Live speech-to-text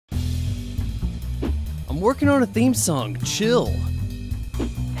I'm working on a theme song. Chill.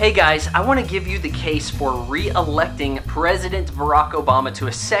 Hey guys, I want to give you the case for re-electing President Barack Obama to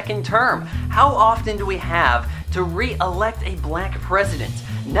a second term. How often do we have to re-elect a black president?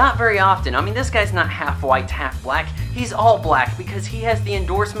 Not very often. I mean, this guy's not half white, half black. He's all black because he has the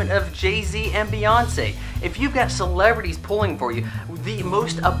endorsement of Jay-Z and Beyonce. If you've got celebrities pulling for you, the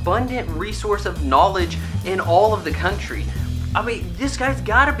most abundant resource of knowledge in all of the country, I mean, this guy's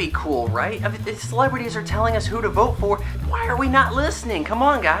gotta be cool, right? I mean, the celebrities are telling us who to vote for. Why are we not listening? Come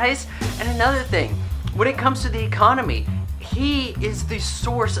on, guys. And another thing, when it comes to the economy, he is the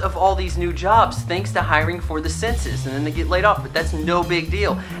source of all these new jobs thanks to hiring for the census, and then they get laid off, but that's no big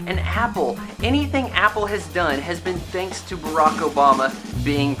deal. And Apple, anything Apple has done has been thanks to Barack Obama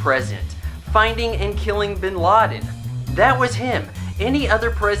being president. Finding and killing bin Laden, that was him. Any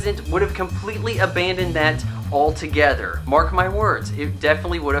other president would have completely abandoned that altogether. Mark my words, it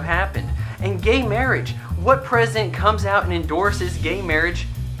definitely would have happened. And gay marriage, what president comes out and endorses gay marriage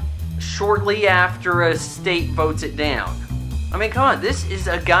shortly after a state votes it down? I mean, come on, this is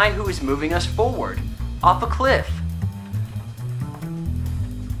a guy who is moving us forward off a cliff.